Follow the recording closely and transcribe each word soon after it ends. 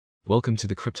welcome to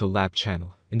the Crypto Lab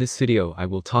channel. In this video I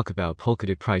will talk about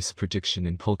Polkadot price prediction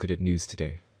and Polkadot news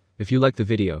today. If you like the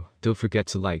video, don't forget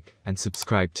to like and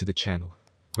subscribe to the channel.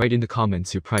 Write in the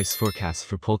comments your price forecast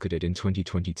for Polkadot in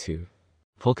 2022.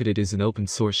 Polkadot is an open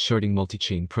source sharding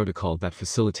multi-chain protocol that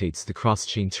facilitates the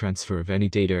cross-chain transfer of any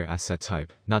data or asset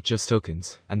type, not just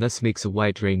tokens, and thus makes a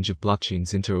wide range of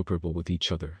blockchains interoperable with each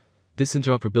other. This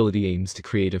interoperability aims to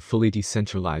create a fully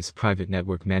decentralized private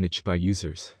network managed by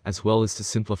users, as well as to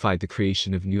simplify the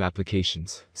creation of new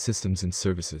applications, systems and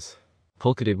services.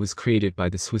 Polkadot was created by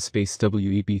the Swiss-based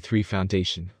WEB3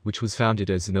 Foundation, which was founded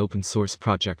as an open-source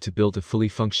project to build a fully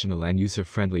functional and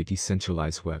user-friendly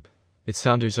decentralized web. Its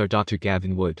founders are Dr.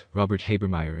 Gavin Wood, Robert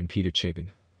Habermeyer and Peter Chabin.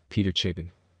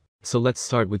 So let's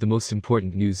start with the most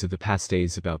important news of the past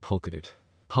days about Polkadot.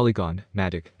 Polygon,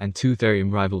 Matic, and two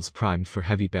Ethereum rivals primed for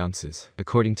heavy bounces,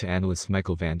 according to analyst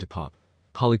Michael van de Poppe.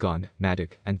 Polygon,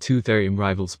 Matic, and two Ethereum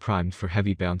rivals primed for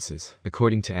heavy bounces,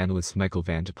 according to analyst Michael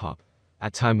van de Poppe.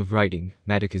 At time of writing,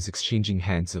 Matic is exchanging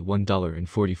hands at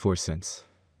 $1.44.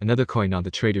 Another coin on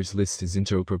the traders list is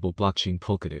interoperable blockchain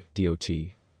Polkadot, DOT.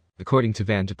 According to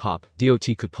van de Poppe, DOT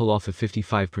could pull off a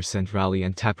 55% rally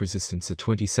and tap resistance at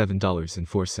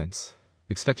 $27.04.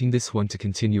 Expecting this one to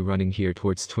continue running here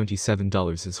towards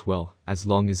 $27 as well, as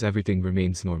long as everything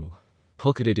remains normal.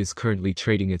 Polkadot is currently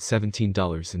trading at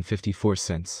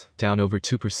 $17.54, down over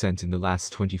 2% in the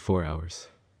last 24 hours.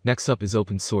 Next up is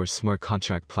open source smart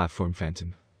contract platform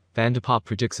Phantom. Van de Poppe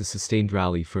predicts a sustained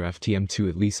rally for FTM to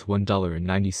at least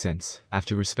 $1.90,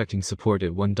 after respecting support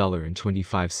at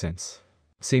 $1.25.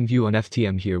 Same view on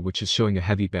FTM here, which is showing a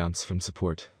heavy bounce from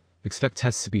support. Expect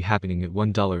tests to be happening at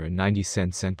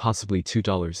 $1.90 and possibly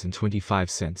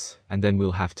 $2.25, and then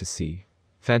we'll have to see.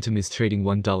 Phantom is trading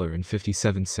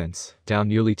 $1.57, down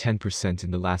nearly 10% in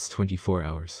the last 24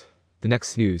 hours. The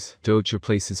next news, Doge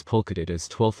replaces Polkadot as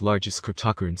 12th largest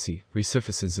cryptocurrency,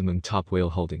 resurfaces among top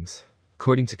whale holdings.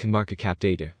 According to CoinMarketCap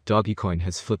data, Dogecoin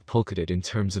has flipped Polkadot in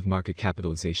terms of market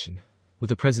capitalization.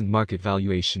 With a present market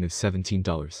valuation of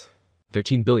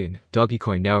 $17.13 billion,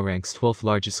 Dogecoin now ranks 12th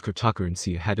largest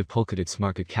cryptocurrency ahead of Polkadot's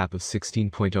market cap of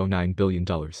 $16.09 billion.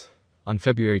 On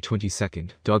February 22,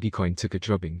 Dogecoin took a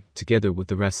drubbing, together with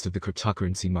the rest of the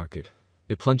cryptocurrency market.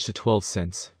 It plunged to 12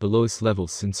 cents, the lowest level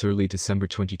since early December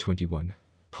 2021.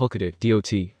 Polkadot,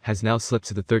 DOT, has now slipped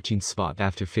to the 13th spot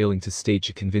after failing to stage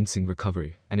a convincing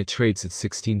recovery, and it trades at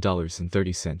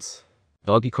 $16.30.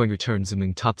 Dogecoin returns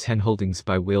among top 10 holdings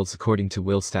by whales. According to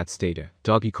WhaleStats data,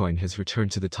 Dogecoin has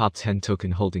returned to the top 10 token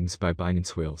holdings by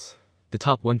Binance Whales. The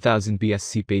top 1,000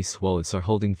 BSC-based wallets are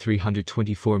holding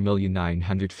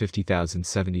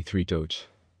 324,950,073 Doge.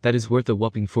 That is worth a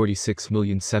whopping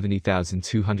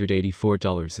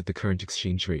 $46,070,284 at the current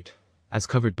exchange rate. As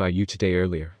covered by You Today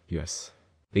earlier,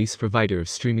 US-based provider of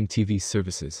streaming TV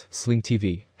services, Sling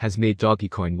TV, has made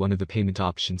Dogecoin one of the payment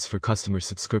options for customer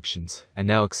subscriptions, and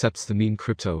now accepts the meme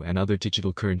crypto and other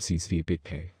digital currencies via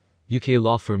BitPay. UK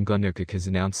law firm Gunnercook has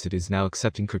announced it is now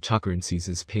accepting cryptocurrencies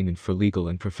as payment for legal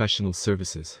and professional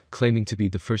services, claiming to be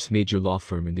the first major law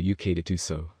firm in the UK to do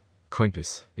so.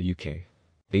 Coinbase, a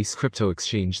UK-based crypto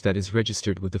exchange that is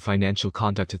registered with the Financial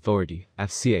Conduct Authority,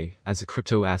 FCA, as a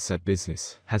crypto asset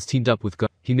business, has teamed up with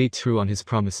He made true on his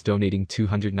promise, donating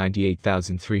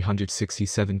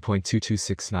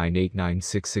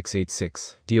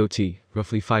 $298,367.2269896686 DOT,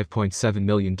 roughly $5.7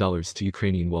 million to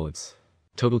Ukrainian wallets.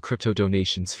 Total crypto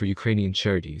donations for Ukrainian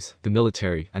charities, the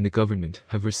military, and the government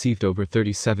have received over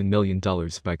 $37 million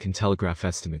by Cointelegraph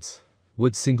estimates.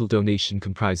 Wood's single donation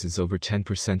comprises over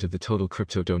 10% of the total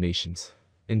crypto donations.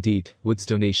 Indeed, Wood's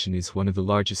donation is one of the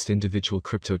largest individual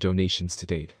crypto donations to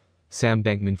date. Sam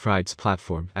Bankman-Fried's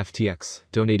platform, FTX,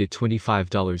 donated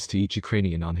 $25 to each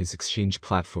Ukrainian on his exchange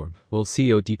platform, while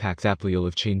CEO Deepak Thaplial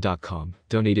of Chain.com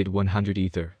donated 100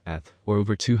 Ether, ETH, or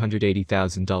over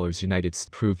 $280,000. United States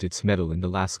proved its mettle in the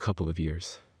last couple of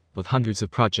years. With hundreds of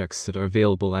projects that are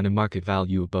available and a market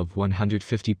value above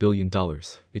 $150 billion,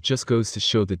 it just goes to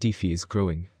show that DeFi is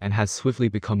growing, and has swiftly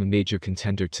become a major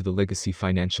contender to the legacy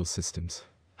financial systems.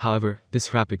 However,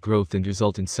 this rapid growth and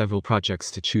result in several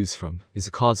projects to choose from is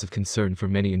a cause of concern for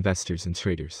many investors and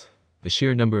traders. The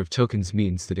sheer number of tokens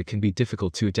means that it can be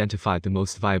difficult to identify the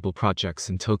most viable projects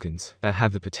and tokens that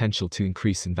have the potential to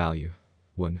increase in value.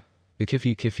 1.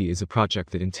 Ikifi is a project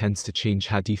that intends to change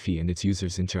how DeFi and its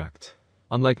users interact.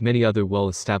 Unlike many other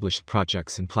well-established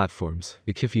projects and platforms,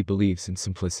 Ikifi believes in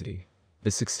simplicity.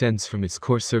 This extends from its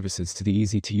core services to the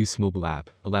easy-to-use mobile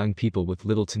app, allowing people with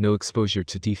little to no exposure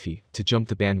to DeFi to jump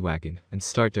the bandwagon and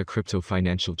start their crypto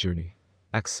financial journey.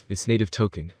 Its native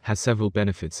token, has several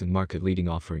benefits and market-leading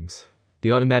offerings.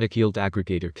 The automatic yield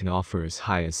aggregator can offer as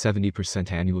high as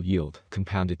 70% annual yield,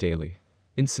 compounded daily.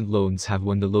 Instant loans have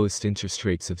one of the lowest interest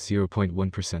rates of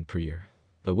 0.1% per year.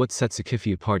 But what sets a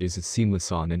KIFI apart is its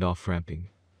seamless on and off ramping.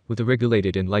 With a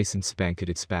regulated and licensed bank at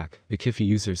its back, the KIFI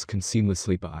users can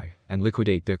seamlessly buy and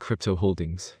liquidate their crypto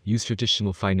holdings, use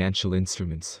traditional financial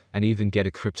instruments, and even get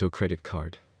a crypto credit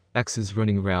card. X is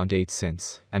running around 8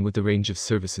 cents, and with the range of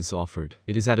services offered,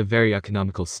 it is at a very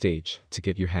economical stage to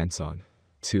get your hands on.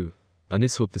 2.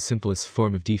 Uniswap, the simplest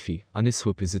form of DeFi.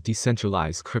 Uniswap is a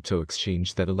decentralized crypto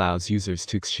exchange that allows users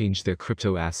to exchange their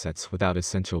crypto assets without a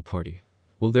central party.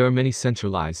 While there are many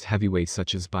centralized heavyweights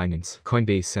such as Binance,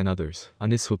 Coinbase and others,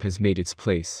 Uniswap has made its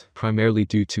place, primarily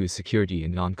due to its security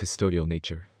and non-custodial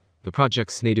nature. The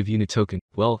project's native unit token.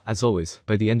 Well, as always,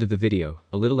 by the end of the video,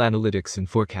 a little analytics and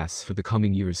forecasts for the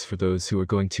coming years for those who are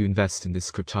going to invest in this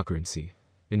cryptocurrency.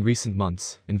 In recent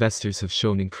months, investors have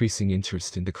shown increasing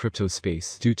interest in the crypto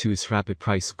space due to its rapid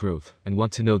price growth and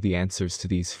want to know the answers to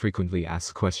these frequently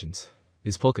asked questions.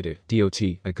 Is Polkadot, DOT,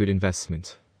 a good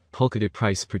investment? Polkadot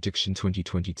price prediction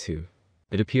 2022.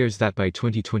 It appears that by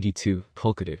 2022,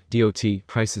 Polkadot, DOT,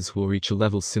 prices will reach a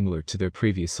level similar to their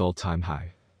previous all-time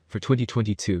high. For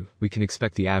 2022, we can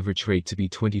expect the average rate to be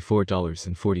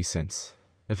 $24.40.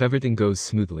 If everything goes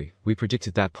smoothly, we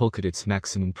predicted that Polkadot's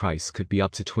maximum price could be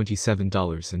up to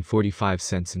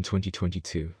 $27.45 in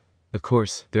 2022. Of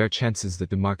course, there are chances that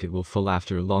the market will fall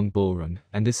after a long bull run,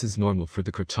 and this is normal for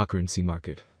the cryptocurrency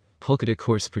market. Polkadot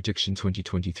course prediction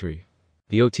 2023.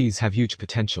 The OTs have huge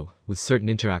potential, with certain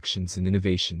interactions and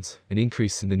innovations, an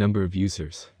increase in the number of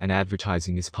users, and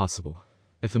advertising is possible.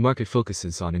 If the market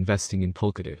focuses on investing in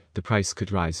Polkadot, the price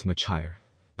could rise much higher.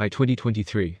 By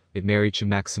 2023, it may reach a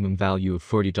maximum value of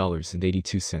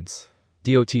 $40.82.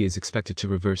 DOT is expected to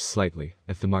reverse slightly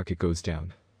if the market goes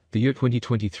down. The year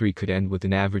 2023 could end with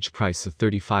an average price of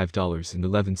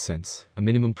 $35.11, a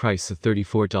minimum price of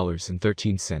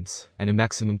 $34.13, and a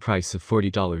maximum price of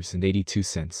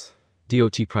 $40.82.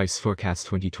 DOT price forecast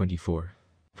 2024.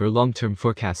 For a long-term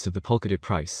forecast of the Polkadot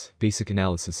price, basic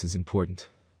analysis is important.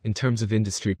 In terms of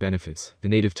industry benefits, the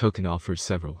native token offers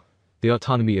several. The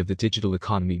autonomy of the digital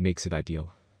economy makes it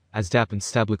ideal. As dApp and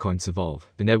stablecoins evolve,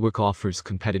 the network offers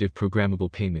competitive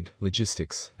programmable payment,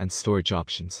 logistics, and storage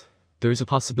options. There is a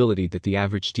possibility that the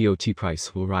average DOT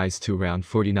price will rise to around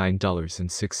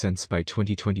 $49.06 by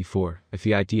 2024 if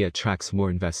the idea attracts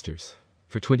more investors.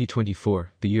 For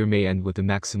 2024, the year may end with a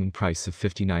maximum price of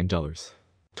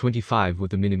 $59.25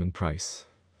 with a minimum price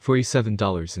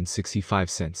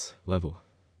 $47.65 level.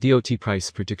 DOT price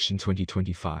prediction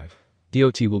 2025.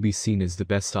 DOT will be seen as the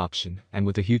best option, and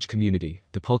with a huge community,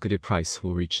 the Polkadot price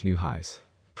will reach new highs.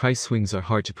 Price swings are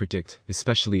hard to predict,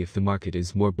 especially if the market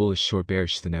is more bullish or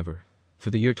bearish than ever. For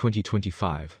the year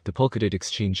 2025, the Polkadot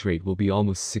exchange rate will be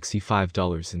almost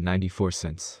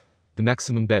 $65.94. The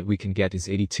maximum bet we can get is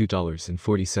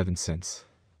 $82.47.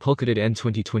 Polkadot end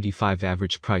 2025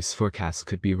 average price forecast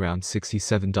could be around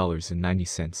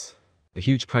 $67.90. A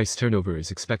huge price turnover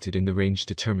is expected in the range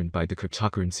determined by the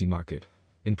cryptocurrency market.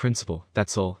 In principle,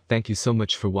 that's all. Thank you so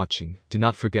much for watching. Do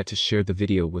not forget to share the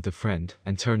video with a friend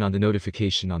and turn on the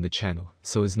notification on the channel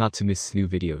so as not to miss new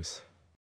videos.